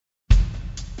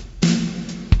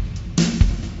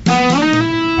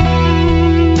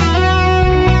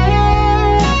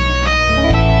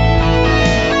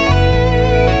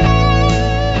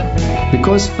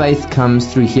Because faith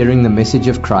comes through hearing the message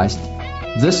of Christ,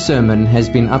 this sermon has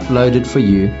been uploaded for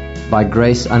you by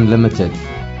Grace Unlimited,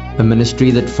 a ministry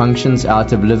that functions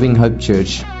out of Living Hope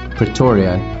Church,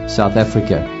 Pretoria, South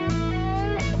Africa.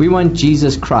 We want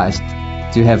Jesus Christ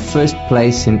to have first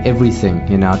place in everything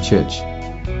in our church,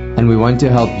 and we want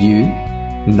to help you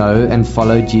know and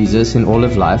follow Jesus in all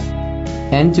of life,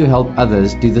 and to help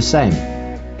others do the same.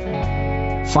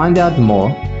 Find out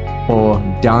more or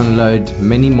download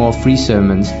many more free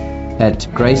sermons at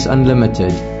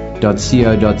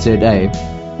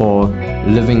graceunlimited.co.za or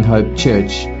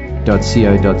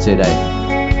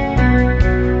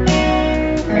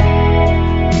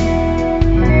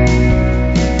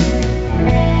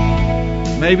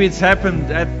Maybe it's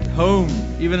happened at home,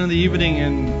 even in the evening,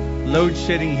 and load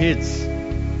shedding hits,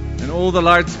 and all the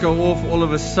lights go off all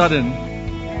of a sudden.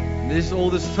 There's all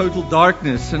this total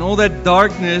darkness, and all that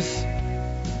darkness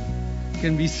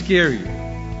can be scary.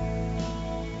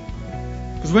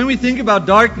 Because when we think about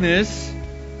darkness,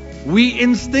 we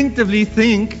instinctively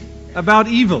think about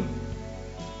evil.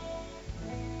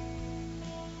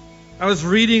 I was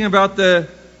reading about the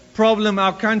problem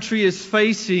our country is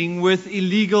facing with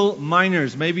illegal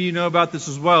miners. Maybe you know about this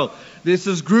as well. There's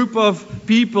this group of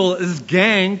people, this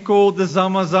gang called the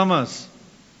Zamazamas.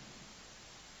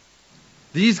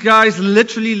 These guys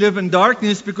literally live in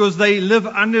darkness because they live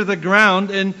under the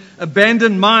ground in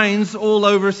abandoned mines all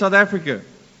over South Africa.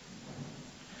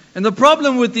 And the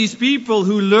problem with these people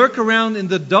who lurk around in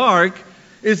the dark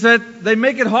is that they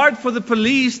make it hard for the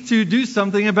police to do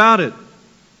something about it.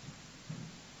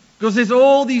 Because there's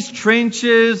all these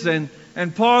trenches and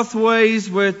pathways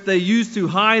where they used to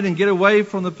hide and get away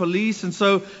from the police. And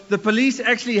so the police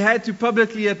actually had to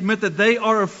publicly admit that they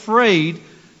are afraid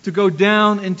to go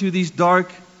down into these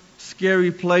dark,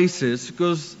 scary places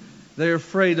because they're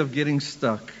afraid of getting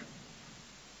stuck.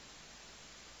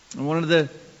 And one of the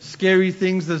scary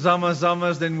things the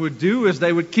Zamazamas then would do is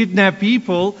they would kidnap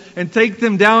people and take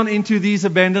them down into these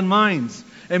abandoned mines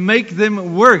and make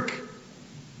them work.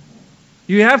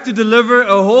 You have to deliver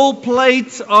a whole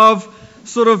plate of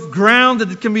sort of ground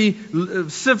that it can be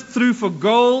sifted through for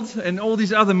gold and all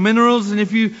these other minerals. And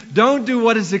if you don't do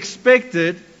what is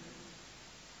expected,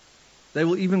 they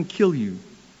will even kill you.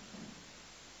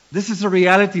 This is a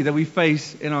reality that we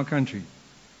face in our country.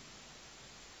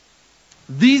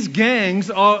 These gangs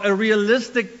are a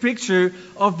realistic picture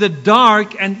of the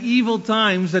dark and evil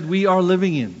times that we are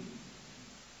living in.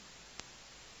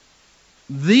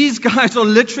 These guys are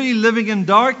literally living in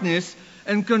darkness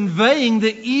and conveying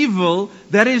the evil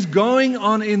that is going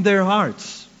on in their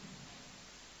hearts.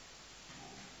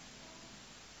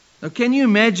 Now, can you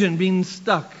imagine being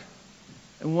stuck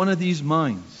in one of these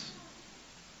mines?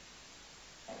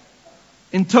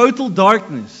 In total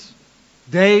darkness,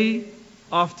 day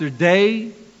after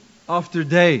day after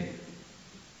day.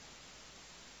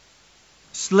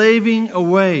 Slaving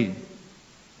away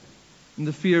in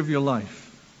the fear of your life.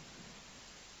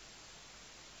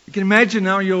 You can imagine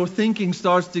how your thinking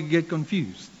starts to get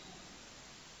confused.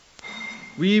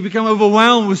 We become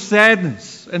overwhelmed with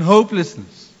sadness and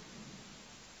hopelessness.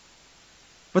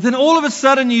 But then all of a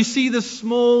sudden you see this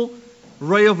small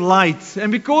ray of light.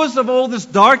 And because of all this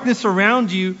darkness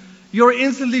around you, you're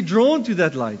instantly drawn to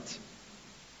that light.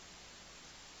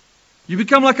 You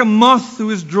become like a moth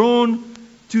who is drawn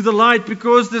to the light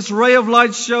because this ray of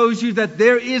light shows you that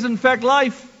there is in fact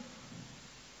life.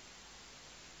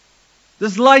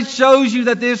 This light shows you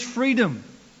that there's freedom.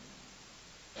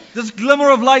 This glimmer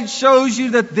of light shows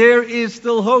you that there is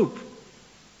still hope.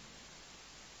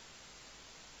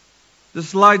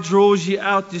 This light draws you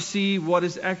out to see what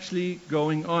is actually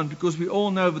going on. Because we all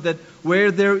know that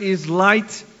where there is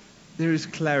light, there is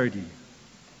clarity.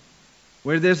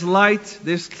 Where there's light,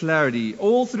 there's clarity.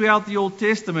 All throughout the Old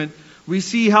Testament, we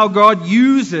see how God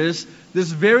uses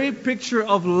this very picture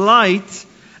of light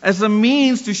as a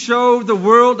means to show the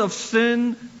world of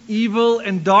sin, evil,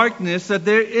 and darkness that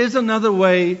there is another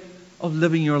way of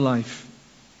living your life.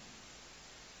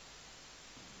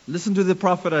 Listen to the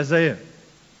prophet Isaiah.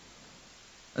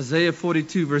 Isaiah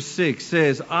 42 verse 6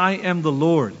 says, I am the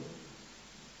Lord.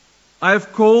 I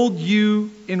have called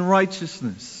you in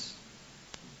righteousness.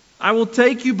 I will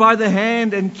take you by the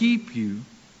hand and keep you.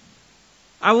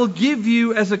 I will give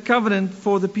you as a covenant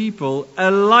for the people, a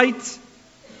light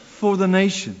for the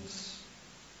nations,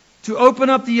 to open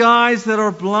up the eyes that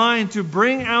are blind, to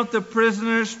bring out the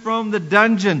prisoners from the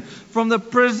dungeon, from the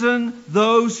prison,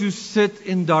 those who sit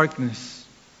in darkness.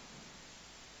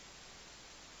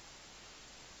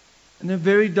 In a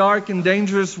very dark and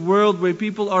dangerous world where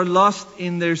people are lost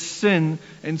in their sin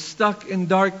and stuck in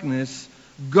darkness,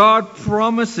 God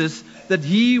promises that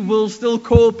He will still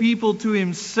call people to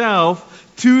Himself,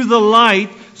 to the light,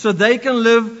 so they can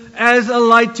live as a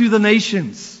light to the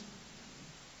nations.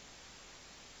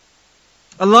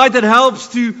 A light that helps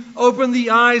to open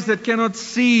the eyes that cannot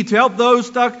see, to help those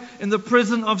stuck in the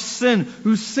prison of sin,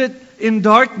 who sit in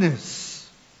darkness,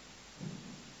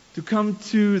 to come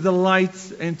to the light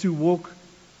and to walk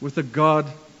with the God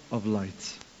of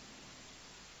light.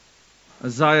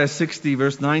 Isaiah 60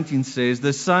 verse 19 says,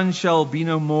 "The sun shall be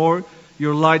no more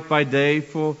your light by day,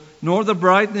 for nor the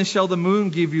brightness shall the moon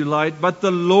give you light, but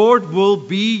the Lord will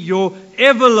be your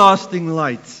everlasting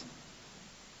light.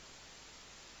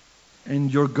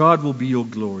 And your God will be your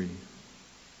glory."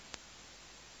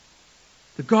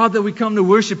 The God that we come to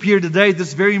worship here today,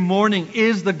 this very morning,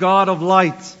 is the God of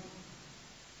light.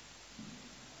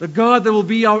 The God that will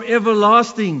be our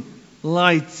everlasting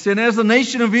light. And as the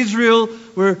nation of Israel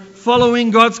were following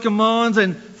God's commands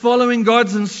and following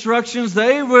God's instructions,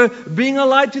 they were being a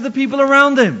light to the people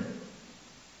around them.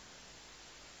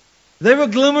 They were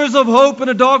glimmers of hope in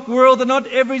a dark world, and not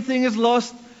everything is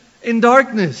lost in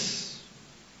darkness.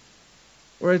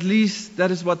 Or at least that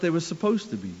is what they were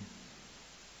supposed to be.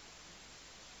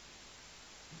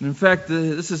 And in fact,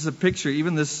 this is a picture,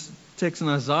 even this text in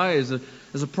Isaiah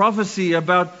is a prophecy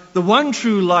about the one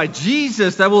true light,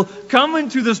 Jesus, that will come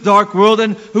into this dark world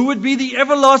and who would be the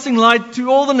everlasting light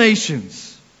to all the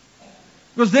nations.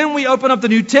 Because then we open up the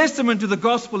New Testament to the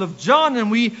Gospel of John and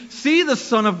we see the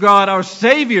Son of God, our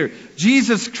Savior,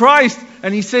 Jesus Christ.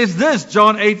 And He says this,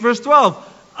 John 8 verse 12,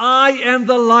 "I am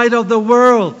the light of the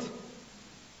world.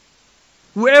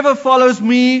 Whoever follows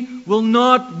me will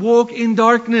not walk in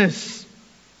darkness,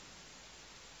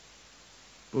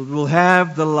 but will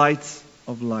have the light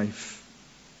of life."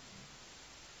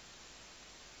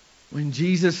 When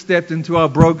Jesus stepped into our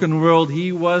broken world,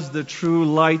 He was the true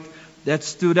light that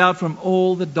stood out from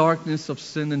all the darkness of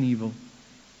sin and evil.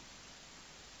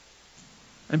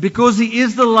 And because He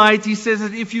is the light, He says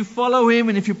that if you follow Him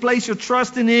and if you place your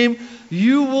trust in Him,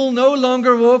 you will no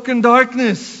longer walk in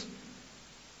darkness.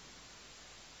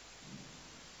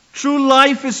 True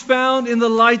life is found in the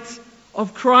light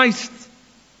of Christ.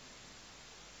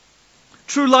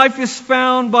 True life is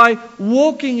found by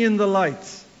walking in the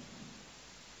light.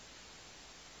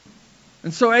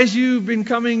 And so as you've been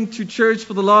coming to church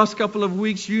for the last couple of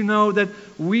weeks, you know that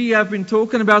we have been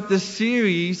talking about this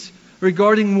series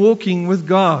regarding walking with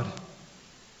God.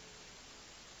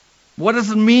 What does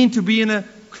it mean to be in a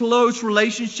close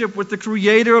relationship with the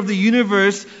Creator of the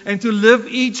universe and to live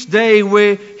each day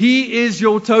where He is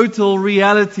your total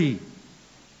reality?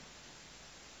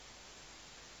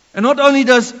 And not only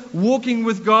does walking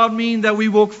with God mean that we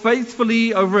walk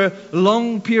faithfully over a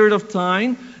long period of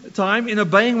time in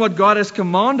obeying what God has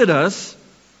commanded us,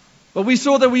 but we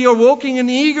saw that we are walking in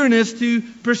eagerness to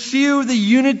pursue the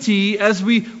unity as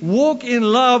we walk in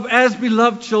love as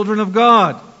beloved children of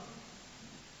God.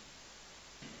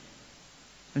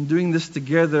 And doing this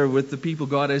together with the people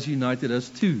God has united us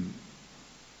to.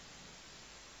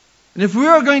 And if we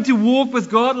are going to walk with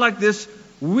God like this,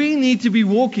 we need to be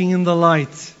walking in the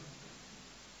light.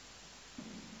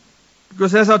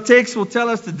 Because as our text will tell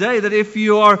us today, that if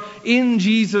you are in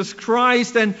Jesus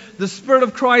Christ and the Spirit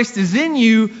of Christ is in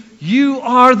you, you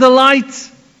are the light.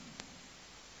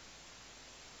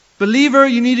 Believer,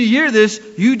 you need to hear this.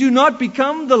 You do not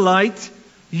become the light.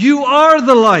 You are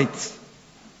the light.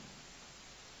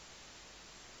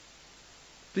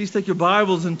 Please take your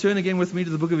Bibles and turn again with me to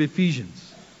the book of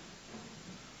Ephesians.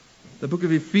 The book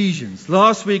of Ephesians.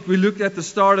 Last week we looked at the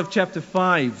start of chapter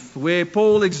 5, where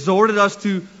Paul exhorted us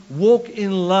to walk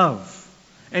in love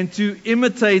and to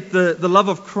imitate the love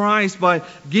of Christ by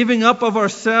giving up of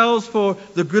ourselves for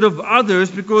the good of others,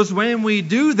 because when we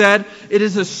do that, it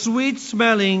is a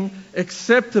sweet-smelling,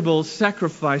 acceptable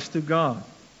sacrifice to God.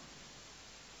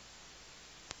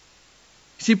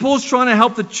 See, Paul's trying to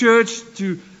help the church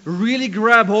to really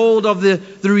grab hold of the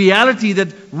reality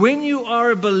that when you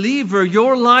are a believer,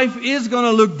 your life is going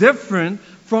to look different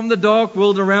from the dark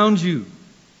world around you.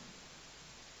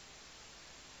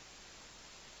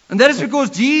 And that is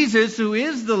because Jesus, who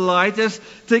is the light, has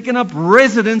taken up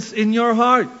residence in your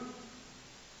heart.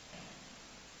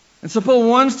 And so Paul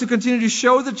wants to continue to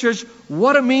show the church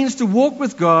what it means to walk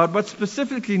with God, but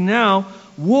specifically now,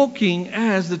 walking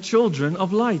as the children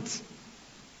of light.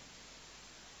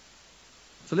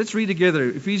 So let's read together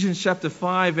Ephesians chapter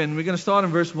 5, and we're going to start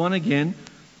in verse 1 again,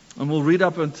 and we'll read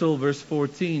up until verse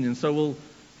 14. And so we'll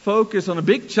focus on a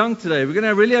big chunk today. We're going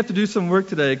to really have to do some work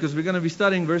today, because we're going to be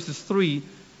studying verses 3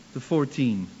 to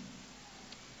 14.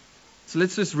 So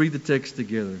let's just read the text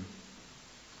together.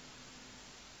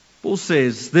 Paul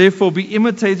says, "Therefore be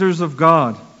imitators of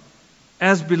God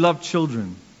as beloved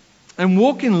children, and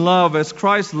walk in love as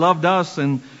Christ loved us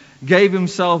and gave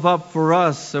himself up for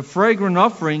us, a fragrant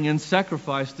offering and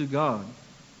sacrifice to God."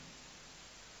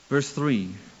 Verse 3.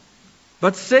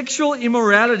 "But sexual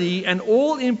immorality and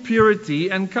all impurity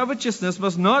and covetousness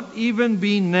must not even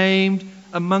be named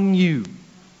among you,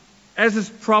 as is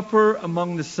proper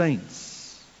among the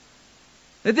saints.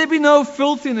 Let there be no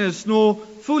filthiness, nor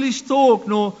foolish talk,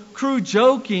 nor crude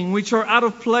joking, which are out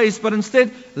of place, but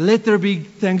instead let there be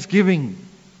thanksgiving.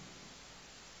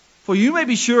 For you may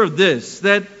be sure of this,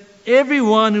 that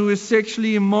everyone who is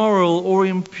sexually immoral or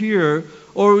impure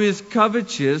or who is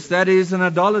covetous, that is, an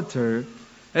idolater,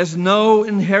 has no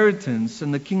inheritance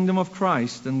in the kingdom of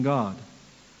Christ and God.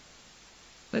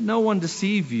 Let no one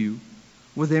deceive you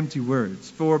with empty words.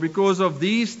 For because of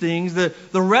these things, the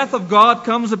wrath of God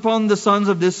comes upon the sons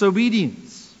of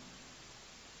disobedience.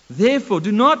 Therefore,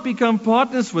 do not become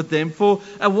partners with them. For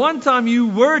at one time you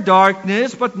were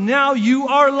darkness, but now you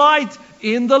are light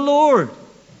in the Lord.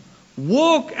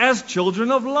 Walk as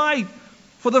children of light.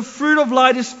 For the fruit of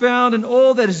light is found in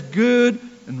all that is good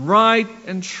and right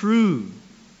and true.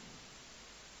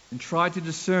 And try to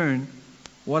discern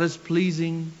what is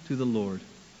pleasing to the Lord.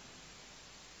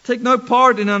 Take no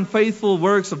part in unfaithful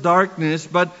works of darkness,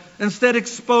 but instead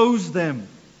expose them.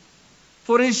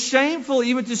 For it is shameful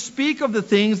even to speak of the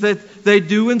things that they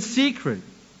do in secret.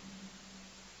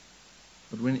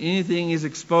 But when anything is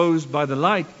exposed by the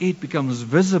light, it becomes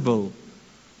visible.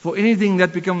 For anything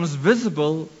that becomes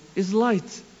visible is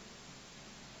light.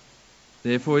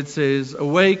 Therefore it says,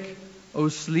 "Awake, O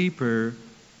sleeper,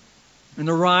 and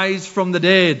arise from the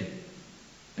dead,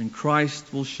 and Christ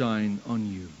will shine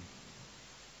on you."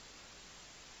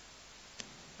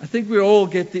 I think we all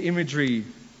get the imagery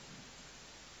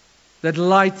that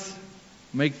light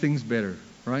makes things better,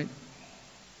 right?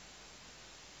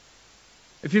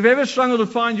 If you've ever struggled to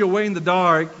find your way in the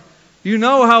dark, you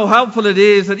know how helpful it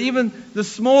is that even the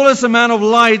smallest amount of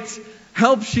light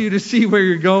helps you to see where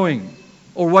you're going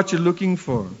or what you're looking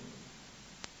for.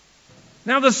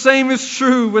 Now the same is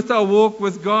true with our walk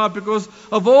with God. Because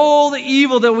of all the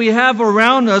evil that we have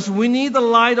around us, we need the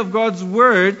light of God's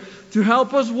Word to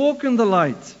help us walk in the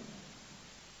light.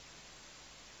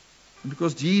 And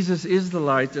because Jesus is the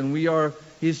light and we are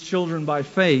His children by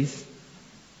faith,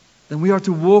 then we are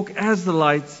to walk as the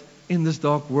light in this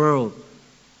dark world.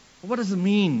 What does it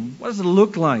mean? What does it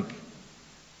look like?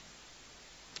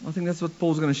 I think that's what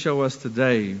Paul's going to show us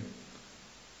today.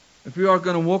 If we are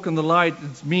going to walk in the light,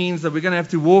 it means that we're going to have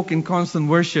to walk in constant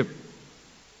worship.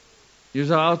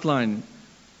 Here's our outline.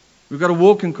 We've got to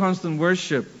walk in constant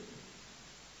worship.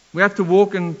 We have to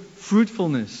walk in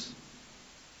fruitfulness.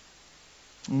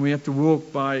 And we have to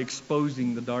walk by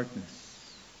exposing the darkness.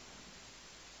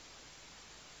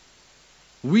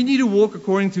 We need to walk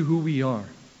according to who we are.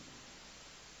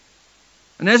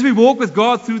 And as we walk with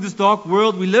God through this dark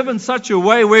world, we live in such a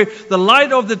way where the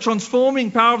light of the transforming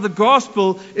power of the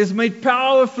gospel is made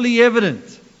powerfully evident.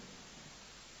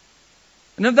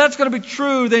 And if that's going to be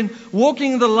true, then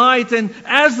walking in the light and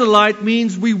as the light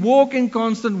means we walk in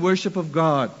constant worship of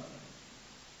God.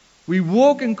 We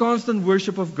walk in constant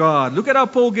worship of God. Look at how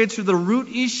Paul gets to the root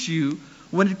issue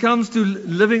when it comes to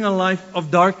living a life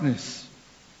of darkness.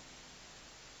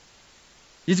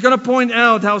 He's going to point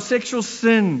out how sexual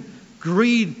sin,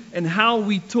 greed, and how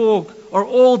we talk are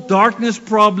all darkness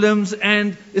problems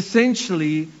and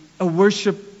essentially a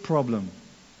worship problem.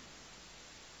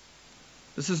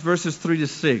 This is verses 3 to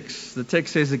 6. The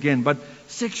text says again, "But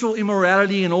sexual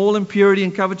immorality and all impurity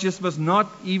and covetousness must not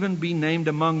even be named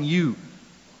among you,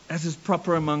 as is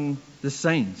proper among the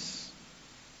saints."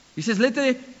 He says, "Let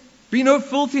there be no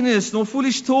filthiness, nor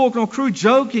foolish talk, nor crude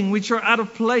joking, which are out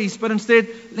of place, but instead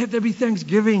let there be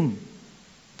thanksgiving."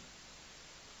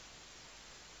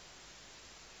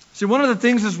 See, one of the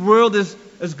things this world is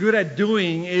good at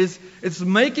doing is it's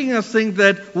making us think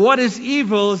that what is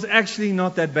evil is actually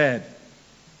not that bad.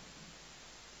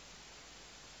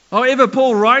 However,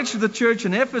 Paul writes to the church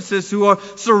in Ephesus who are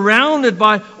surrounded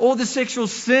by all the sexual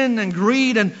sin and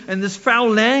greed and this foul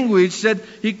language that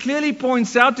he clearly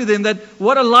points out to them that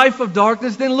what a life of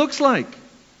darkness then looks like.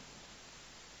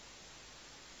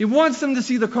 He wants them to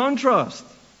see the contrast.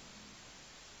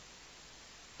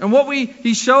 And what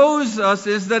he shows us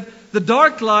is that the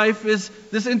dark life is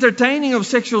this entertaining of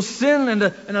sexual sin and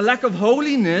a lack of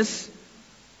holiness,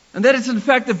 and that it's in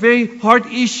fact a very hard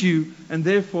issue and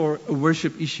therefore a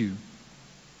worship issue.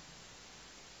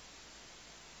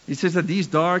 He says that these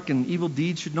dark and evil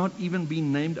deeds should not even be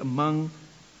named among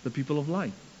the people of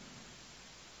light.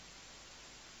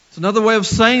 It's another way of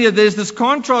saying that there's this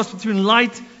contrast between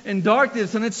light and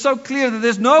darkness, and it's so clear that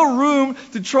there's no room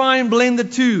to try and blend the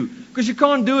two, because you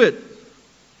can't do it.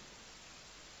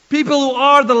 People who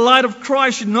are the light of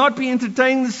Christ should not be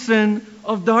entertaining the sin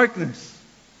of darkness.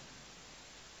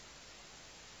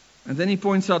 And then he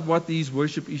points out what these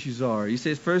worship issues are. He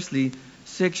says, firstly,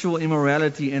 sexual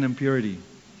immorality and impurity.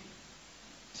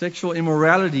 Sexual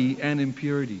immorality and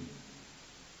impurity.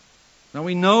 Now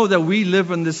we know that we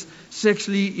live in this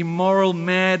sexually immoral,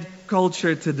 mad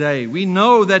culture today. We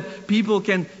know that people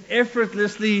can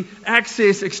effortlessly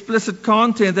access explicit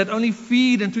content that only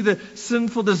feed into the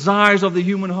sinful desires of the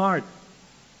human heart.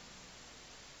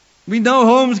 We know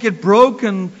homes get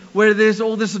broken where there's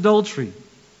all this adultery.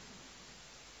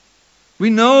 We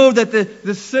know that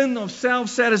the sin of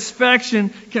self-satisfaction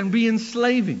can be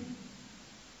enslaving.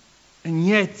 And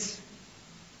yet,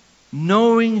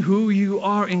 knowing who you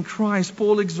are in Christ,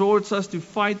 Paul exhorts us to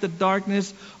fight the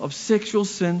darkness of sexual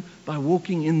sin by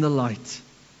walking in the light.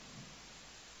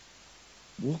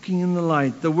 Walking in the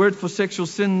light. The word for sexual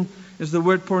sin is the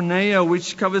word porneia,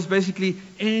 which covers basically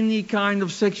any kind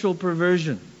of sexual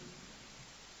perversion.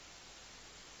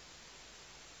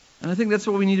 And I think that's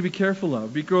what we need to be careful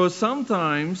of, because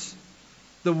sometimes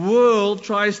the world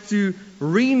tries to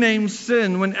rename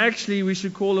sin when actually we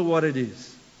should call it what it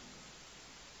is.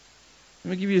 Let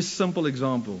me give you a simple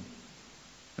example,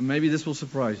 and maybe this will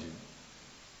surprise you.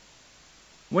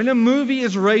 When a movie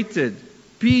is rated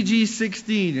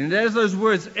PG-16, and it has those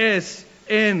words S,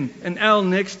 N, and L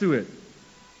next to it,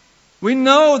 we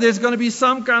know there's going to be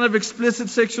some kind of explicit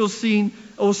sexual scene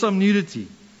or some nudity.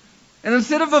 And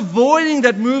instead of avoiding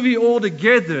that movie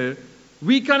altogether,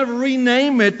 we kind of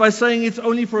rename it by saying it's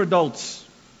only for adults.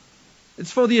 It's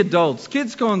for the adults.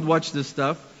 Kids can't watch this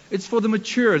stuff. It's for the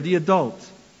mature, the adult.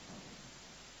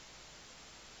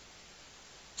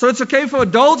 So it's okay for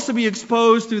adults to be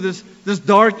exposed to this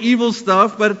dark, evil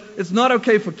stuff, but it's not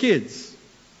okay for kids.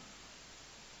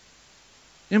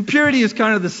 Impurity is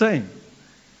kind of the same.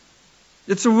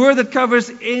 It's a word that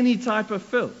covers any type of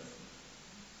filth.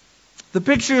 The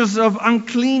pictures of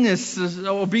uncleanness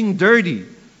or being dirty.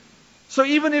 So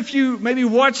even if you maybe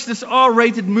watch this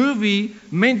R-rated movie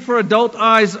meant for adult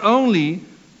eyes only,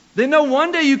 then no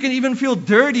wonder you can even feel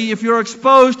dirty if you're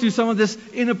exposed to some of this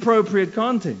inappropriate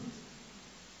content.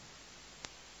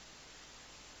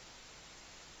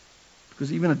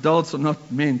 Because even adults are not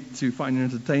meant to find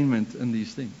entertainment in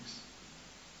these things.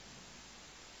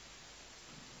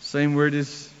 Same word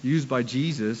is used by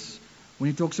Jesus when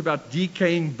he talks about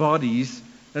decaying bodies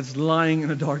that's lying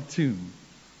in a dark tomb.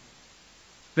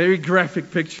 Very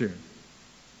graphic picture.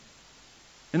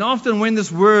 And often when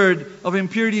this word of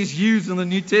impurity is used in the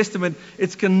New Testament,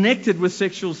 it's connected with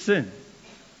sexual sin.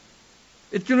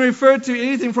 It can refer to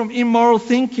anything from immoral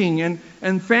thinking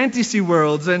and fantasy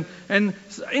worlds and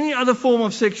any other form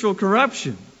of sexual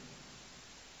corruption.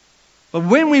 But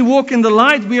when we walk in the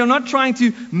light, we are not trying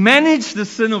to manage the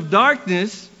sin of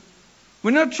darkness.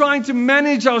 We're not trying to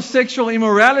manage our sexual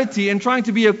immorality and trying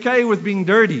to be okay with being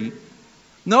dirty.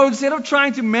 No, instead of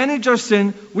trying to manage our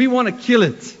sin, we want to kill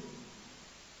it.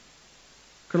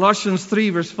 Colossians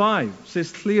 3 verse 5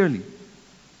 says clearly,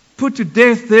 "Put to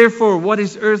death, therefore, what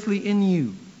is earthly in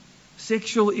you,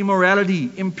 sexual immorality,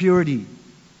 impurity,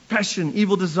 passion,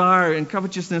 evil desire, and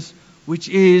covetousness, which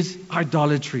is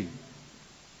idolatry."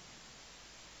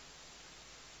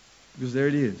 Because there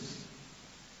it is.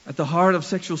 At the heart of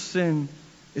sexual sin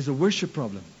is a worship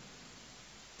problem.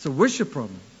 It's a worship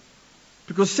problem.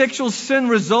 Because sexual sin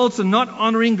results in not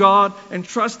honoring God and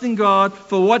trusting God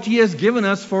for what He has given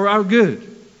us for our good.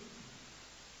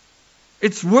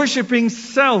 It's worshiping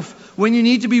self when you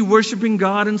need to be worshiping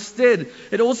God instead.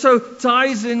 It also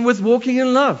ties in with walking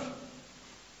in love.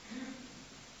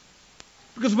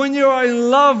 Because when you are in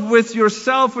love with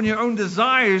yourself and your own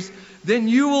desires, then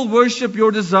you will worship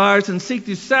your desires and seek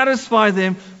to satisfy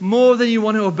them more than you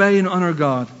want to obey and honor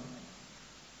God.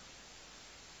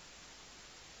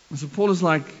 And so Paul is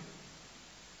like,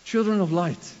 children of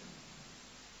light,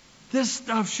 this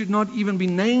stuff should not even be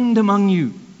named among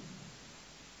you.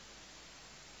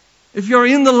 If you're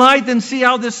in the light, then see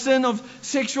how the sin of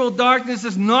sexual darkness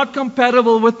is not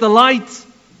compatible with the light.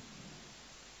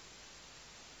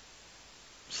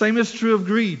 Same is true of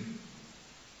greed.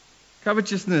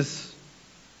 Covetousness.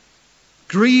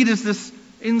 Greed is this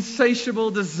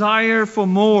insatiable desire for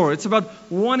more. It's about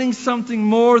wanting something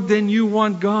more than you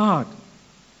want God.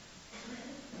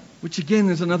 Which again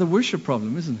is another worship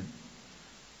problem, isn't it?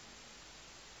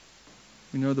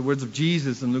 We know the words of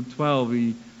Jesus in Luke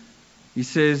 12. He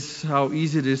says how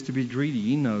easy it is to be greedy.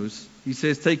 He knows. He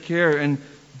says, take care and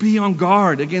be on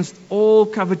guard against all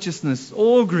covetousness,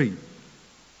 all greed.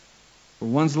 For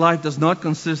one's life does not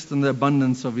consist in the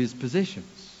abundance of his possessions.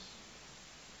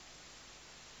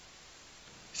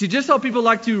 See, just how people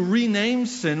like to rename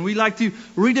sin, we like to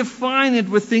redefine it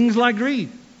with things like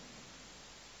greed.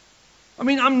 I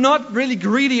mean, I'm not really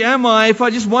greedy, am I, if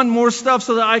I just want more stuff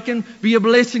so that I can be a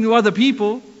blessing to other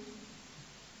people?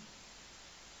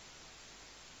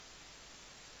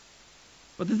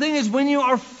 But the thing is, when you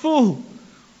are full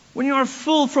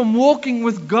from walking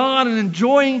with God and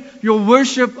enjoying your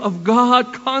worship of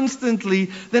God constantly,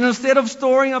 then instead of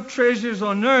storing up treasures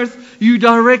on earth, you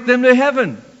direct them to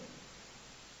heaven.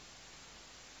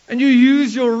 And you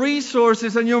use your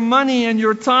resources and your money and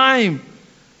your time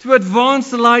to advance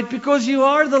the light because you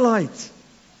are the light.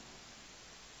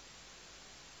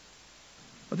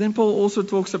 But then Paul also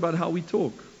talks about how we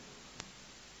talk.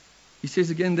 He says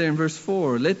again there in verse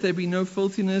 4, "Let there be no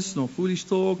filthiness, nor foolish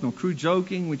talk, nor crude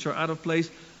joking, which are out of place,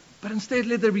 but instead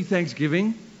let there be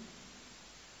thanksgiving."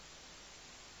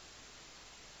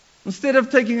 Instead of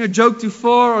taking a joke too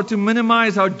far or to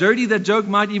minimize how dirty that joke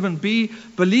might even be,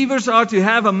 believers are to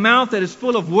have a mouth that is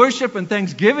full of worship and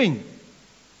thanksgiving.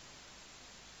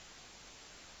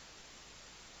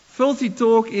 Filthy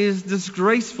talk is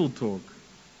disgraceful talk.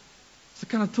 It's the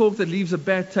kind of talk that leaves a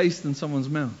bad taste in someone's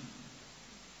mouth.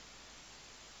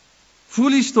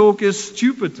 Foolish talk is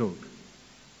stupid talk.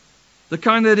 The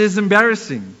kind that is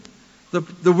embarrassing.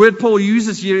 The word Paul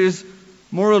uses here is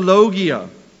morologia.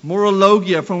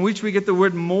 Morologia, from which we get the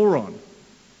word moron.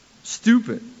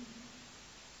 Stupid.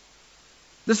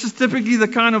 This is typically the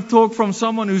kind of talk from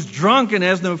someone who's drunk and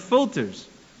has no filters.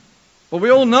 But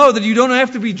we all know that you don't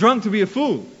have to be drunk to be a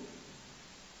fool.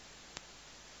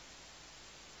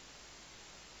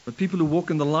 But people who walk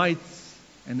in the light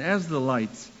and as the light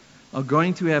are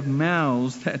going to have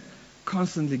mouths that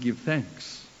constantly give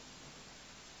thanks.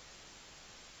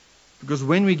 Because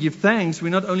when we give thanks, we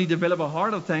not only develop a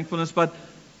heart of thankfulness, but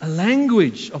a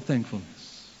language of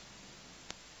thankfulness.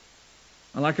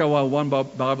 I like how one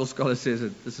Bible scholar says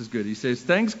it. This is good. He says,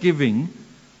 "Thanksgiving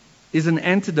is an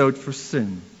antidote for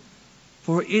sin.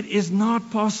 For it is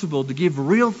not possible to give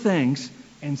real thanks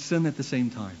and sin at the same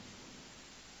time."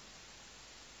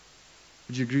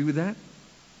 Would you agree with that?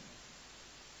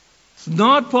 It's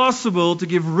not possible to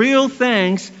give real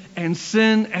thanks and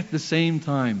sin at the same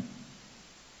time.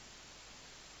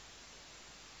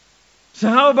 So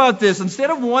how about this? Instead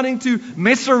of wanting to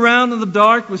mess around in the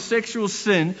dark with sexual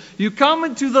sin, you come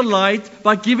into the light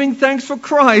by giving thanks for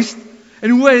Christ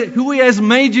and who He has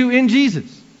made you in Jesus.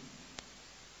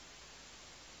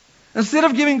 Instead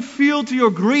of giving fuel to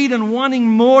your greed and wanting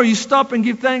more, you stop and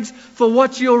give thanks for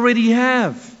what you already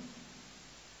have.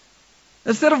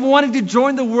 Instead of wanting to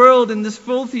join the world in this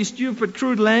filthy, stupid,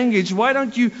 crude language, why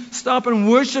don't you stop and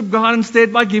worship God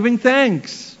instead by giving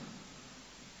thanks?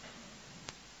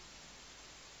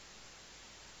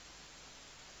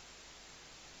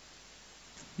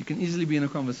 You can easily be in a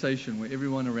conversation where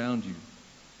everyone around you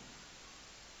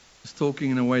is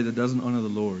talking in a way that doesn't honor the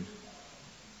Lord.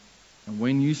 And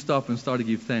when you stop and start to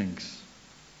give thanks,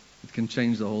 it can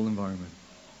change the whole environment.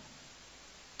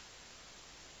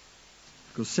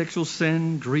 Because sexual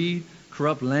sin, greed,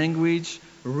 corrupt language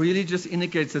really just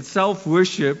indicates that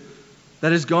self-worship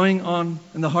that is going on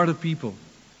in the heart of people.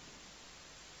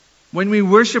 When we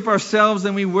worship ourselves,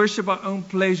 then we worship our own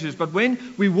pleasures. But when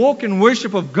we walk in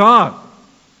worship of God,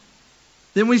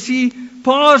 then we see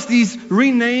past these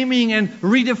renaming and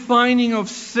redefining of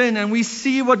sin, and we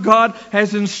see what God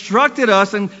has instructed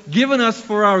us and given us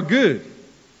for our good.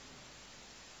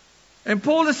 And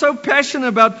Paul is so passionate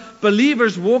about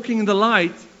believers walking in the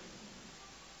light,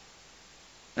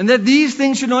 and that these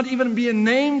things should not even be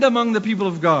named among the people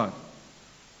of God,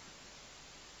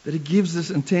 that he gives this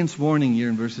intense warning here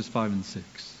in verses 5 and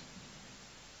 6.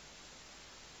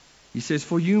 He says,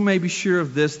 "For you may be sure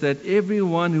of this, that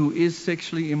everyone who is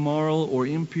sexually immoral or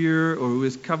impure or who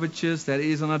is covetous, that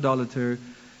is an idolater,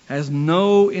 has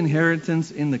no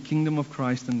inheritance in the kingdom of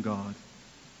Christ and God.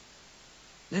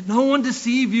 Let no one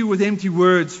deceive you with empty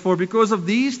words, for because of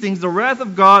these things the wrath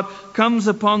of God comes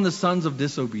upon the sons of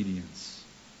disobedience."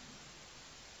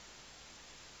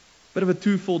 Bit of a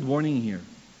twofold warning here.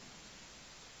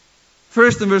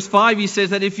 First, in verse 5, he says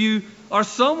that if you are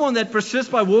someone that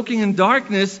persists by walking in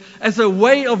darkness as a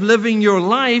way of living your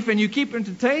life, and you keep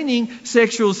entertaining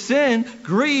sexual sin,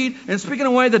 greed, and speaking in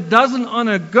a way that doesn't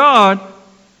honor God,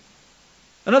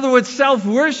 in other words,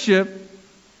 self-worship,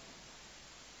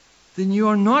 then you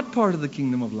are not part of the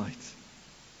kingdom of light.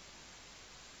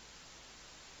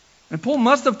 And Paul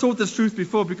must have taught this truth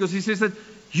before, because he says that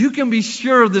you can be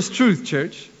sure of this truth,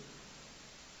 church.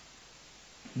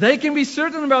 They can be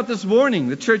certain about this warning,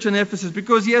 the church in Ephesus,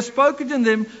 because he has spoken to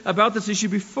them about this issue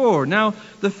before. Now,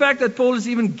 the fact that Paul is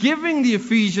even giving the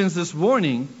Ephesians this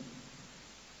warning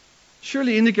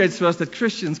surely indicates to us that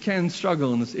Christians can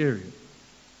struggle in this area.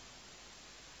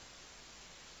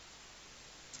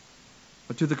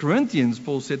 But to the Corinthians,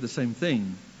 Paul said the same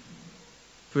thing.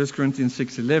 1 Corinthians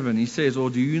 6:11, he says, "Or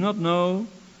do you not know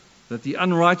that the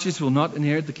unrighteous will not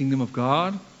inherit the kingdom of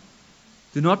God?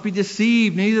 Do not be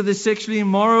deceived, neither the sexually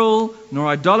immoral, nor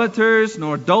idolaters,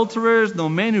 nor adulterers, nor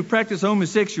men who practice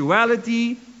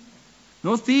homosexuality,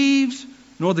 nor thieves,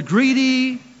 nor the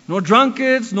greedy, nor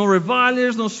drunkards, nor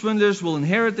revilers, nor swindlers will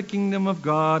inherit the kingdom of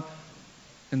God."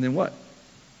 And then what?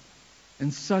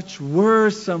 "And such were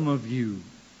some of you."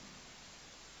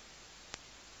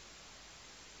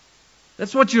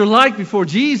 That's what you're like before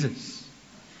Jesus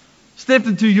stepped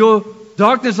into your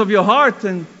darkness of your heart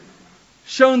and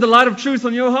shone the light of truth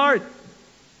on your heart.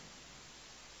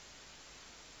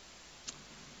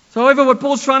 So, however, what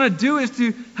Paul's trying to do is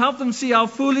to help them see how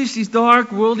foolish these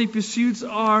dark, worldly pursuits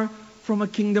are from a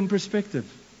kingdom perspective.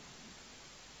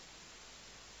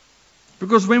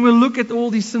 Because when we look at all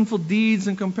these sinful deeds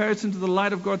in comparison to the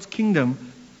light of God's kingdom,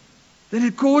 then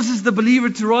it causes the believer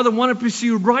to rather want to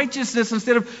pursue righteousness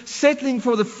instead of settling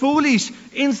for the foolish,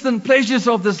 instant pleasures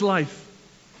of this life.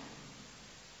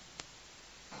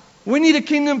 We need a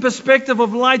kingdom perspective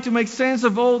of light to make sense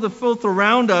of all the filth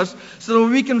around us so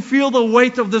that we can feel the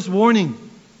weight of this warning.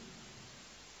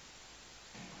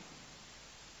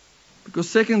 Because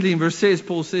secondly, in verse 6,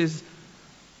 Paul says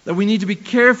that we need to be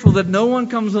careful that no one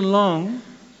comes along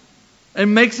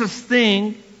and makes us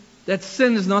think that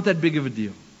sin is not that big of a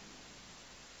deal.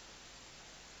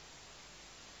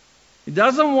 He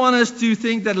doesn't want us to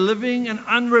think that living an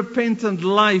unrepentant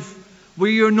life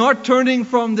where you're not turning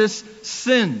from this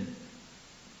sin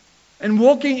and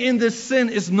walking in this sin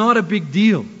is not a big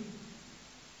deal.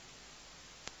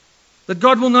 That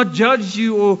God will not judge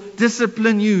you or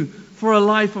discipline you for a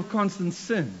life of constant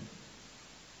sin.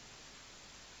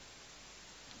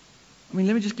 I mean,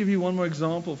 let me just give you one more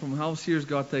example from how serious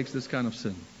God takes this kind of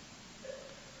sin.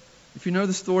 If you know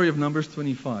the story of Numbers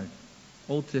 25,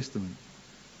 Old Testament,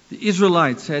 the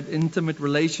Israelites had intimate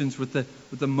relations with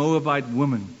the Moabite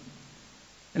woman.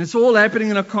 And it's all happening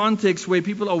in a context where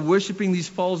people are worshiping these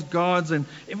false gods and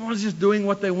everyone's just doing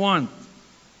what they want.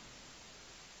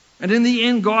 And in the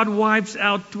end, God wipes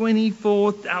out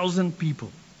 24,000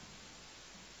 people.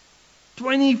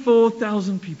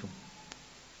 24,000 people.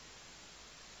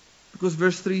 Because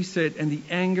verse 3 said, "And the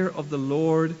anger of the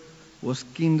Lord was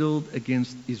kindled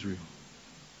against Israel."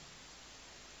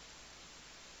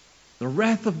 The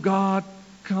wrath of God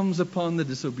comes upon the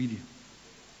disobedient.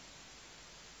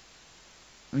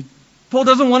 I mean, Paul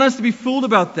doesn't want us to be fooled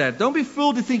about that. Don't be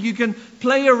fooled to think you can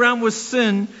play around with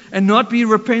sin and not be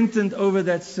repentant over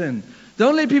that sin.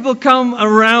 Don't let people come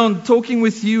around talking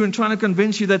with you and trying to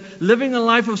convince you that living a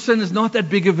life of sin is not that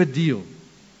big of a deal.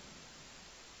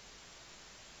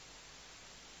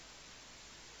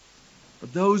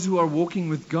 But those who are walking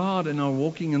with God and are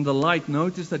walking in the light,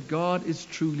 notice that God is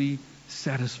truly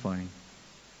satisfying.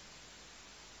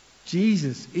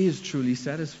 Jesus is truly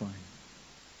satisfying.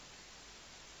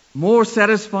 More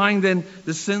satisfying than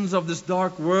the sins of this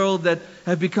dark world that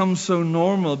have become so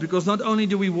normal. Because not only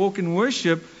do we walk in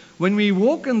worship, when we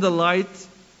walk in the light,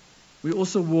 we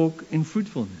also walk in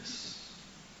fruitfulness.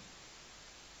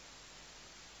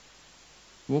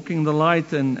 Walking in the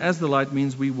light and as the light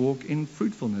means we walk in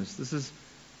fruitfulness. This is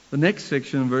the next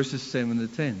section, verses 7 to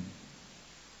 10.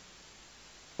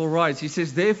 Paul writes, he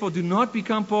says, "Therefore do not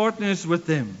become partners with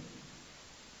them."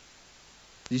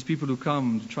 These people who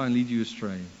come to try and lead you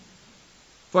astray.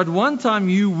 "For at one time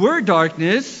you were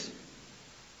darkness,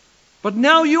 but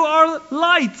now you are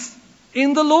light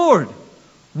in the Lord.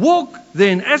 Walk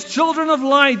then as children of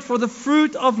light, for the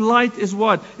fruit of light is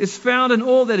what? Is found in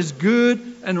all that is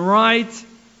good and right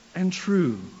and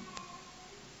true.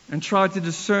 And try to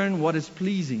discern what is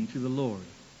pleasing to the Lord."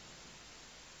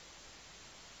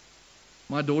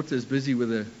 My daughter is busy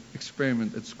with an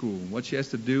experiment at school. What she has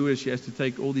to do is she has to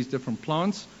take all these different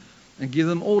plants and give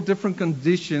them all different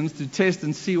conditions to test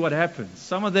and see what happens.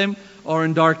 Some of them are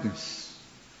in darkness.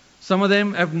 Some of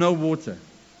them have no water.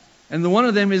 And the one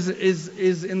of them is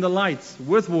in the light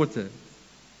with water.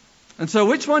 And so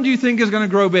which one do you think is going to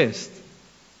grow best?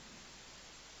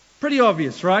 Pretty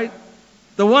obvious, right?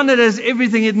 The one that has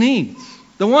everything it needs.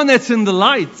 The one that's in the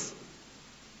light.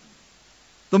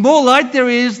 The more light there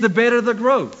is, the better the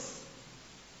growth.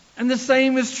 And the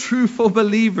same is true for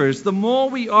believers. The more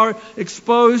we are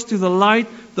exposed to the light,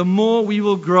 the more we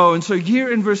will grow. And so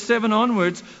here in verse 7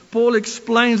 onwards, Paul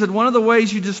explains that one of the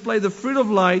ways you display the fruit of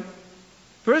light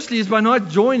Firstly, is by not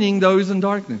joining those in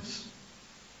darkness.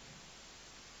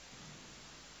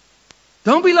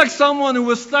 Don't be like someone who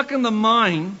was stuck in the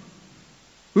mine,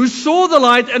 who saw the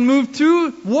light and moved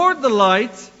toward the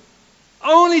light,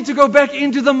 only to go back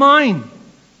into the mine,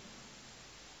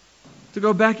 to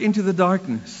go back into the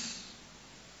darkness.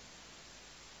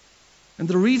 And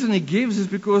the reason he gives is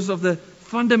because of the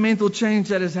fundamental change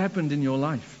that has happened in your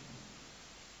life.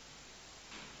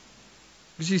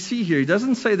 Because you see here, he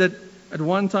doesn't say that at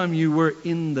one time you were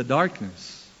in the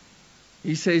darkness.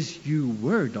 He says you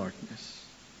were darkness.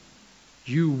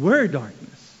 You were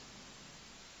darkness.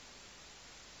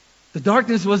 The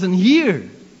darkness wasn't here.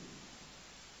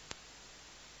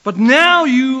 But now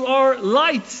you are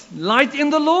light. Light in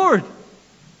the Lord.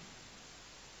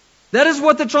 That is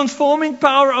what the transforming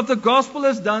power of the gospel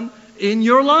has done in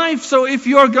your life. So if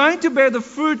you are going to bear the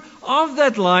fruit of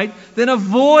that light, then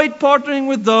avoid partnering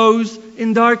with those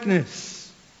in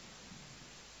darkness.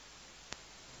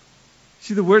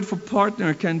 See, the word for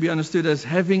partner can be understood as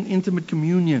having intimate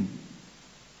communion.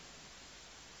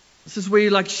 This is where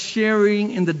you're like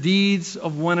sharing in the deeds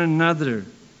of one another.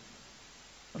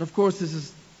 But of course, this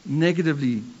is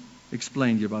negatively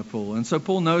explained here by Paul. And so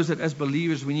Paul knows that as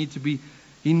believers we need to be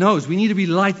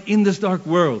light in this dark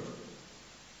world.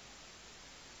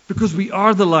 Because we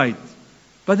are the light.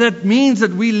 But that means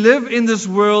that we live in this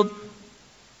world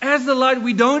as the light.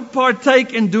 We don't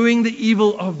partake in doing the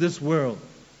evil of this world.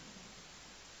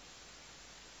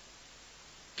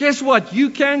 Guess what?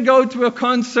 You can go to a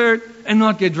concert and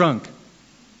not get drunk.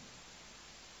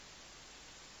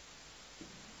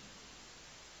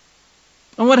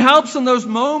 And what helps in those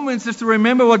moments is to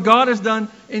remember what God has done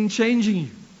in changing you.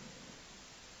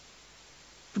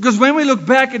 Because when we look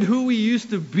back at who we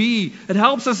used to be, it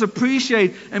helps us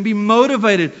appreciate and be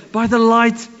motivated by the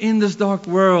light in this dark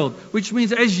world. Which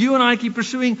means as you and I keep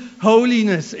pursuing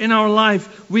holiness in our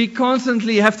life, we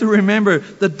constantly have to remember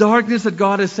the darkness that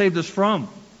God has saved us from.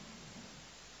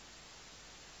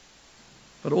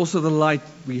 But also the light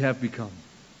we have become.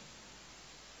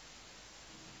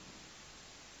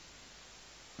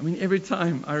 I mean, every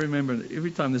time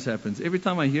this happens, every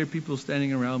time I hear people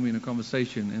standing around me in a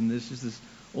conversation and there's just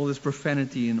all this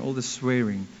profanity and all this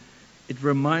swearing, it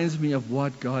reminds me of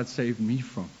what God saved me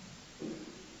from.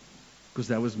 Because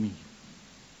that was me.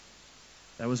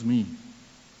 That was me.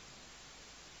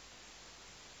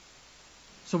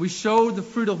 So we show the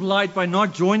fruit of light by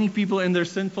not joining people in their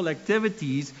sinful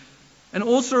activities, and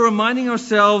also reminding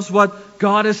ourselves what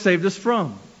God has saved us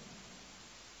from.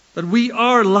 That we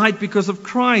are light because of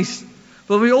Christ.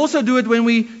 But we also do it when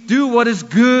we do what is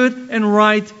good and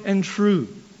right and true.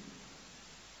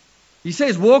 He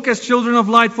says, walk as children of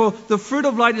light, for the fruit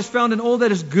of light is found in all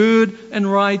that is good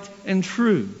and right and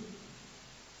true.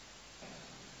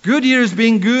 Good here is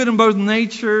being good in both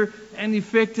nature and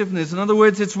effectiveness. In other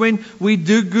words, it's when we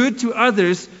do good to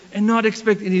others and not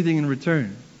expect anything in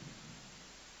return.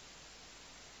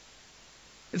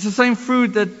 It's the same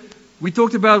fruit that we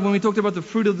talked about when we talked about the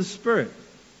fruit of the Spirit.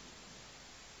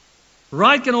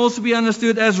 Right can also be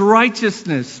understood as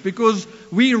righteousness, because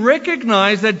we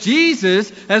recognize that Jesus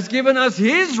has given us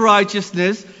His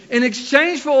righteousness in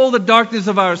exchange for all the darkness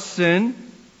of our sin.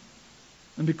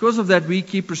 And because of that, we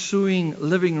keep pursuing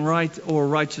living right or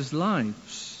righteous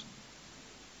lives.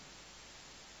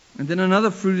 And then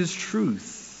another fruit is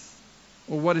truth.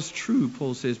 Or what is true,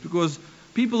 Paul says, because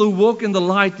people who walk in the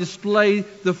light display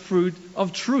the fruit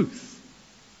of truth.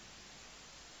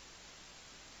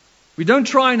 We don't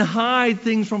try and hide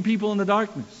things from people in the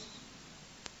darkness.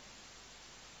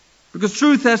 Because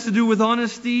truth has to do with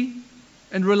honesty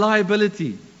and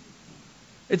reliability.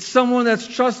 It's someone that's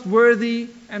trustworthy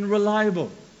and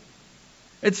reliable.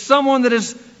 It's someone that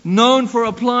is known for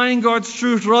applying God's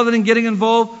truth rather than getting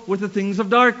involved with the things of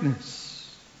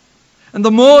darkness. And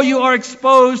the more you are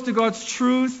exposed to God's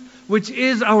truth, which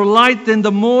is our light, then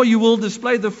the more you will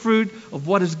display the fruit of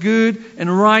what is good and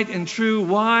right and true.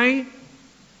 Why?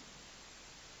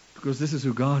 Because this is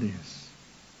who God is.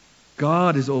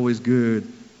 God is always good,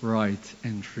 right,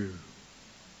 and true.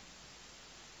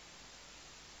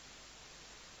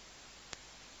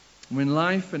 When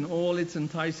life and all its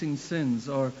enticing sins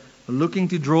are looking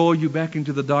to draw you back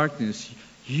into the darkness,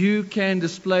 you can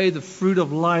display the fruit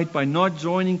of light by not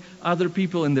joining other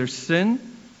people in their sin,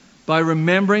 by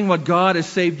remembering what God has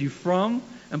saved you from,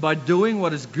 and by doing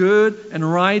what is good and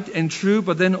right and true,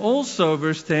 but then also,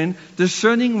 verse 10,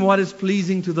 discerning what is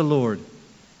pleasing to the Lord.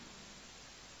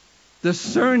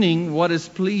 Discerning what is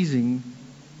pleasing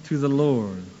to the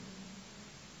Lord.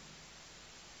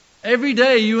 Every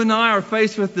day you and I are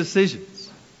faced with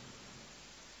decisions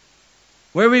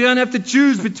where we're going to have to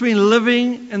choose between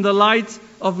living in the light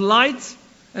of light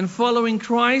and following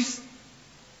Christ?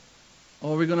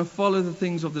 Or are we going to follow the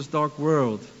things of this dark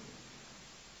world?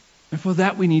 And for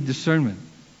that we need discernment.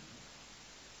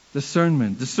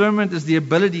 Discernment. Discernment is the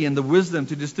ability and the wisdom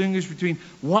to distinguish between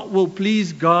what will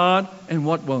please God and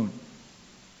what won't.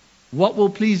 What will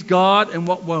please God and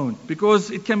what won't.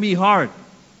 Because it can be hard.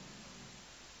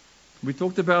 We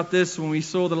talked about this when we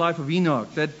saw the life of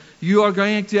Enoch, that you are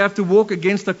going to have to walk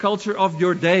against the culture of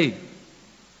your day.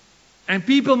 And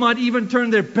people might even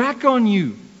turn their back on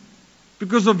you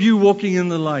because of you walking in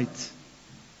the light.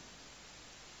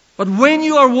 But when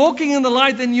you are walking in the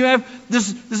light, then you have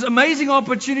this amazing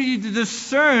opportunity to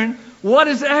discern what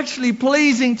is actually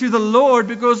pleasing to the Lord,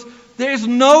 because there is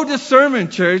no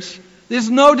discernment, church. There's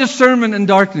no discernment in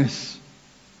darkness.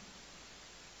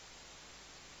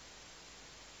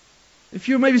 If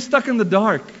you're maybe stuck in the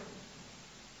dark,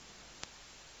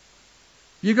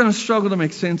 you're going to struggle to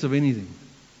make sense of anything.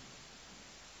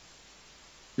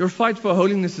 Your fight for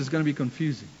holiness is going to be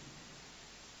confusing.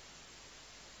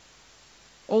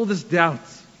 All this doubt,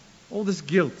 all this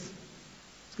guilt,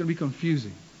 it's going to be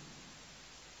confusing.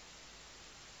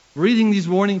 Reading these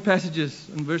warning passages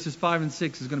in verses 5 and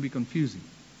 6 is going to be confusing.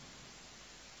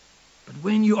 But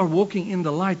when you are walking in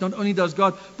the light, not only does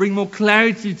God bring more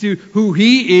clarity to who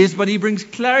He is, but He brings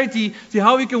clarity to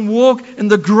how we can walk in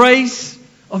the grace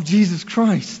of Jesus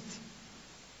Christ.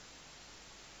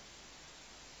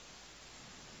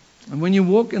 And when you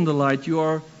walk in the light, you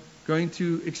are going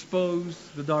to expose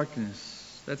the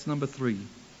darkness. That's number 3.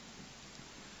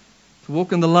 To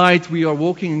walk in the light, we are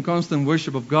walking in constant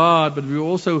worship of God, but we're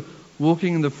also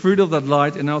walking in the fruit of that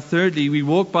light. And now thirdly, we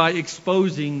walk by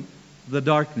exposing the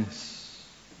darkness.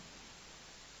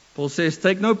 Paul says,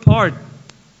 take no part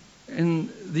in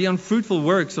the unfruitful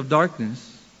works of darkness,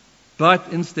 but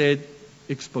instead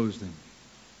expose them.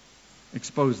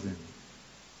 Expose them.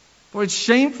 For it's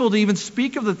shameful to even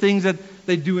speak of the things that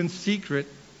they do in secret.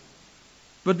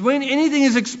 But when anything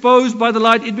is exposed by the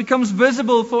light, it becomes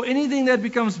visible. For anything that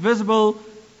becomes visible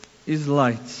is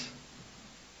light.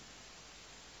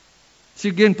 See,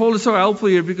 again, Paul is so helpful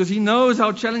here because he knows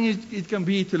how challenging it can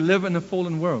be to live in a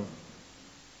fallen world.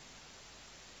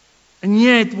 And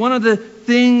yet, one of the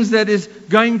things that is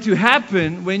going to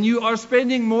happen when you are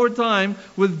spending more time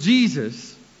with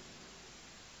Jesus,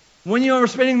 when you are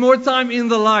spending more time in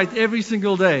the light every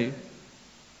single day,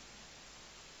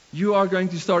 you are going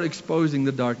to start exposing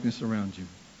the darkness around you.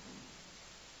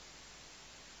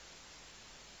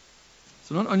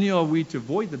 So not only are we to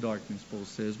avoid the darkness, Paul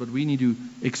says, but we need to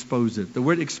expose it. The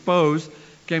word expose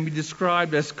can be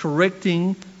described as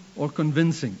correcting or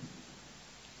convincing.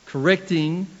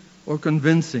 Correcting or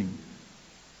convincing.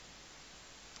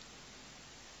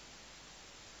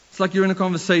 It's like you're in a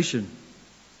conversation.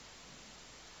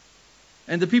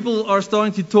 And the people are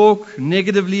starting to talk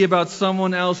negatively about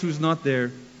someone else who's not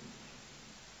there.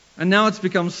 And now it's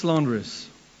become slanderous.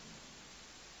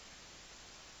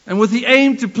 And with the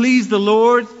aim to please the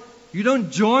Lord, you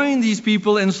don't join these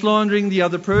people in slandering the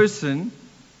other person.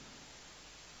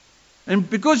 And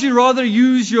because you rather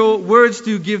use your words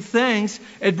to give thanks,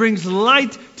 it brings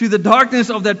light to the darkness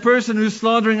of that person who's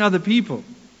slandering other people.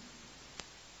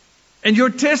 And your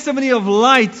testimony of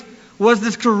light was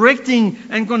this correcting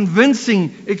and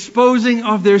convincing exposing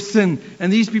of their sin.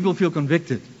 And these people feel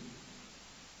convicted.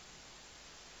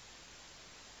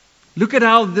 Look at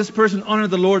how this person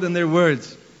honored the Lord in their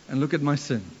words. And look at my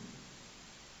sin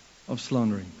of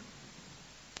slandering.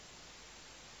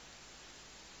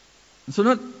 And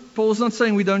so Paul's not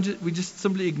saying we just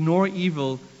simply ignore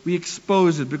evil. We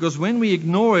expose it. Because when we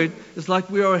ignore it, it's like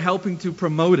we are helping to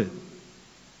promote it.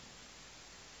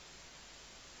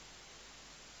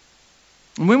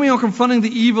 And when we are confronting the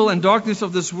evil and darkness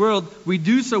of this world, we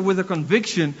do so with a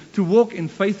conviction to walk in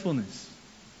faithfulness,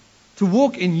 to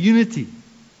walk in unity,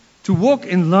 to walk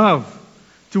in love,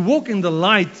 to walk in the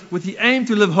light with the aim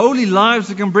to live holy lives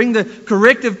that can bring the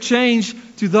corrective change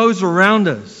to those around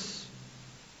us.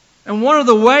 And one of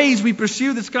the ways we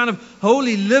pursue this kind of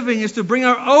holy living is to bring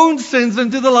our own sins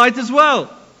into the light as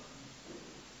well.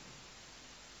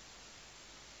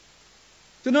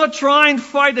 To not try and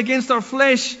fight against our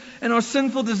flesh and our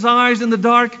sinful desires in the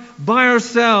dark by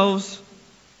ourselves,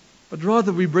 but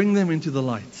rather we bring them into the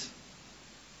light.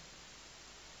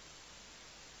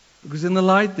 Because in the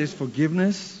light there's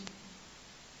forgiveness,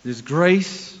 there's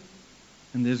grace,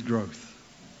 and there's growth.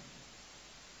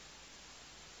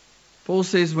 Paul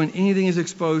says when anything is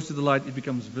exposed to the light, it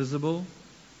becomes visible.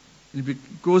 And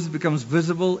because it becomes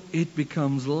visible, it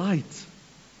becomes light.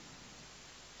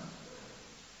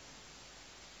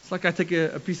 It's like I take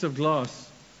a piece of glass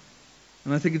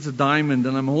And I think it's a diamond,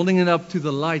 and I'm holding it up to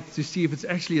the light to see if it's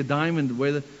actually a diamond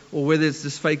or whether it's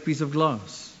this fake piece of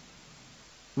glass.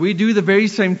 We do the very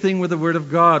same thing with the Word of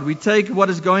God. We take what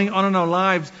is going on in our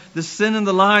lives, the sin and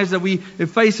the lies that we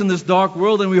face in this dark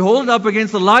world, and we hold it up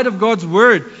against the light of God's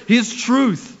Word, His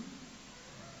truth,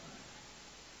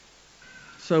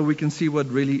 so we can see what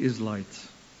really is light.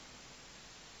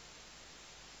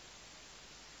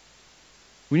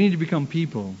 We need to become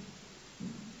people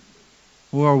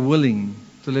who are willing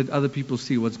to let other people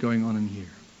see what's going on in here.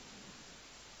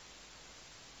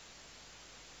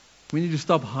 We need to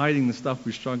stop hiding the stuff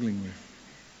we're struggling with.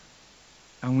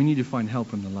 And we need to find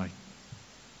help in the light.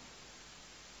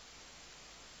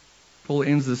 Paul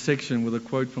ends this section with a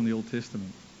quote from the Old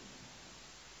Testament.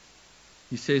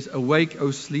 He says, "Awake,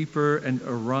 O sleeper, and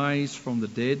arise from the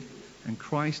dead, and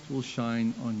Christ will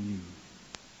shine on you."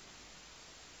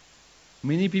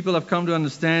 Many people have come to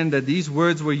understand that these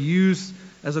words were used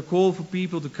as a call for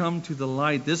people to come to the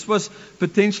light. This was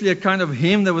potentially a kind of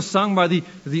hymn that was sung by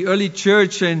the early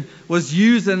church and was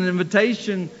used as an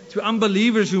invitation to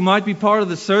unbelievers who might be part of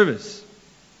the service.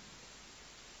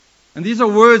 And these are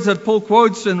words that Paul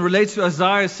quotes and relates to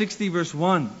Isaiah 60 verse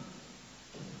 1.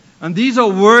 And these are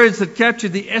words that capture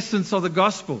the essence of the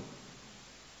gospel.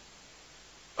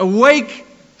 Awake,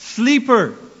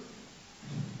 sleeper,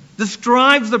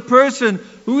 describes the person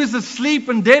who is asleep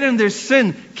and dead in their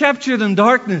sin, captured in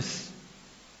darkness.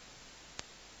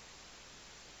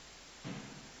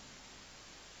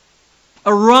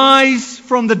 Arise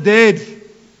from the dead.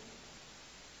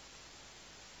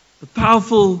 The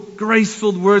powerful,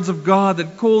 grace-filled words of God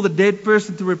that call the dead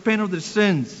person to repent of their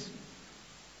sins.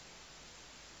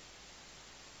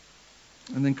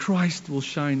 And then Christ will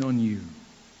shine on you.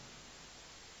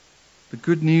 The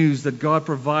good news that God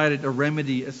provided a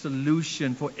remedy, a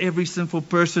solution for every sinful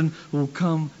person who will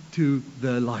come to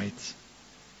the light.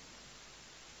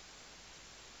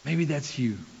 Maybe that's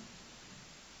you.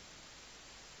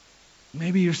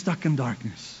 Maybe you're stuck in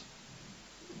darkness.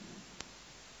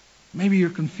 Maybe you're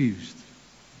confused.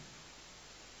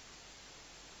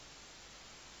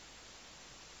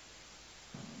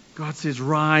 God says,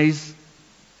 rise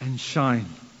and shine.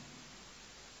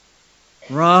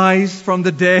 Rise from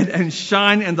the dead and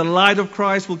shine, and the light of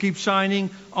Christ will keep shining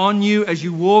on you as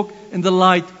you walk in the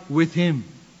light with Him.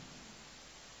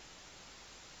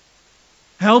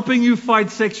 Helping you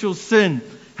fight sexual sin,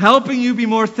 helping you be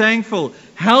more thankful,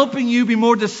 helping you be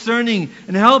more discerning,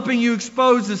 and helping you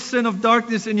expose the sin of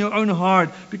darkness in your own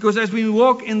heart. Because as we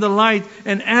walk in the light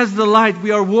and as the light,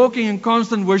 we are walking in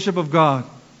constant worship of God.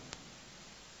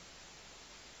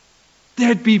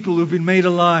 Dead people who've been made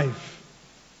alive.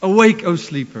 Awake, O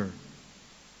sleeper.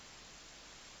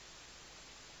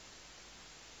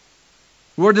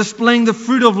 We're displaying the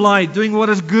fruit of light, doing what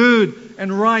is good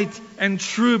and right and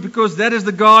true, because that is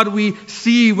the God we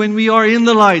see when we are in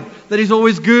the light, that is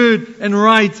always good and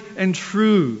right and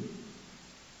true.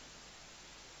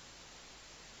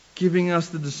 Giving us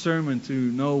the discernment to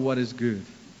know what is good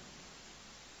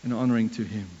and honoring to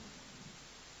Him.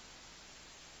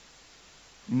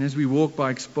 And as we walk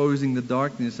by exposing the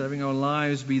darkness, having our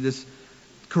lives be this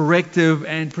corrective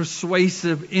and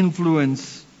persuasive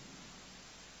influence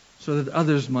so that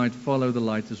others might follow the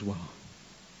light as well.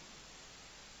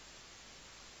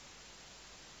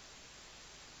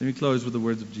 Let me close with the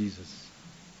words of Jesus.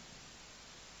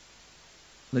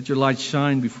 Let your light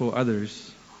shine before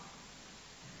others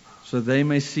so they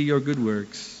may see your good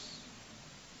works.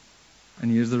 And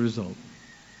here's the result.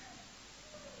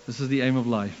 This is the aim of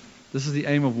life. This is the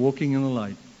aim of walking in the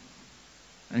light.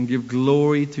 And give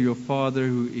glory to your Father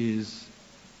who is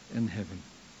in heaven.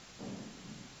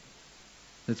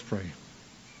 Let's pray.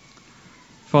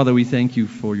 Father, we thank you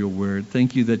for your word.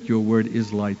 Thank you that your word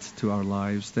is light to our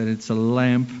lives, that it's a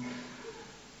lamp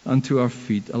unto our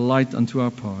feet, a light unto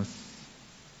our path.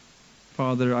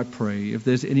 Father, I pray, if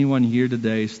there's anyone here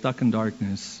today stuck in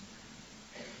darkness,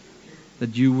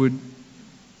 that you would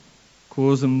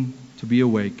cause them to be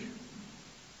awake.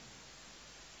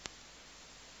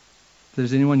 If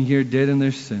there's anyone here dead in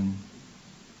their sin,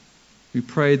 we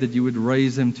pray that you would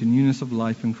raise them to newness of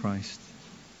life in Christ.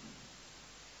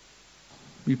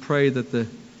 We pray that the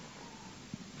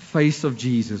face of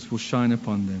Jesus will shine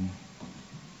upon them.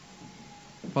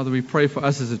 Father, we pray for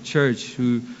us as a church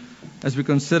who, as we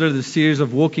consider the series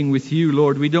of walking with you,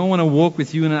 Lord, we don't want to walk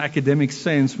with you in an academic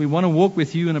sense. We want to walk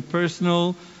with you in a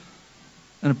personal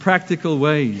and a practical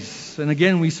ways. And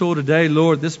again, we saw today,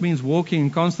 Lord, this means walking in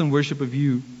constant worship of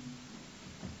you.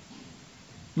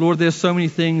 Lord, there's so many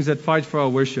things that fight for our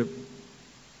worship.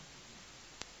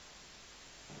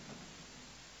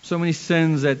 So many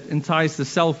sins that entice the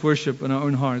self-worship in our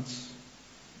own hearts.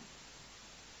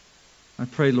 I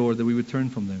pray, Lord, that we would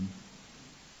turn from them.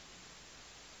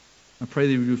 I pray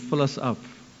that you would fill us up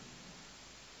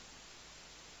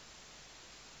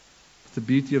with the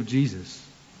beauty of Jesus,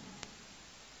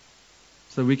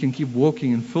 so we can keep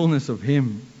walking in fullness of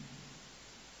Him,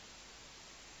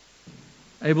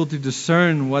 able to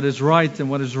discern what is right and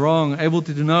what is wrong, able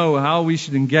to know how we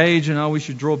should engage and how we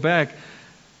should draw back,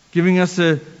 giving us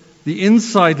the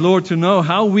insight, Lord, to know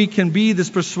how we can be this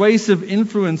persuasive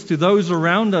influence to those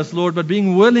around us, Lord, but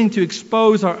being willing to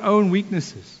expose our own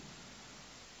weaknesses.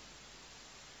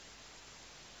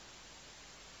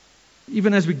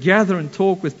 Even as we gather and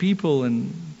talk with people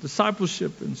and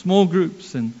discipleship and small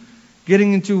groups and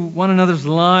getting into one another's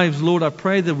lives, Lord, I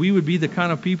pray that we would be the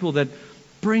kind of people that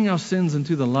bring our sins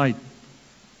into the light,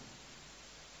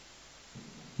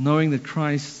 knowing that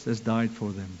Christ has died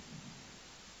for them.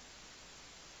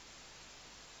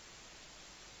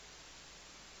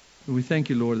 And we thank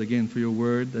you, Lord, again for your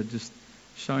word that just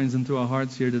shines into our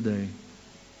hearts here today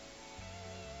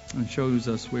and shows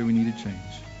us where we need to change.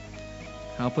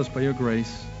 Help us by your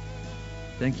grace.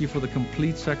 Thank you for the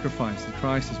complete sacrifice that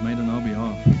Christ has made on our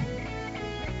behalf.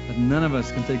 That none of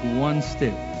us can take one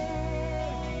step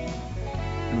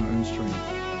in our own strength.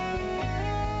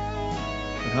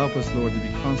 But help us, Lord, to be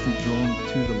constantly drawn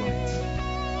to the light,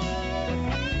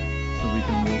 so we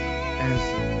can walk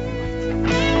as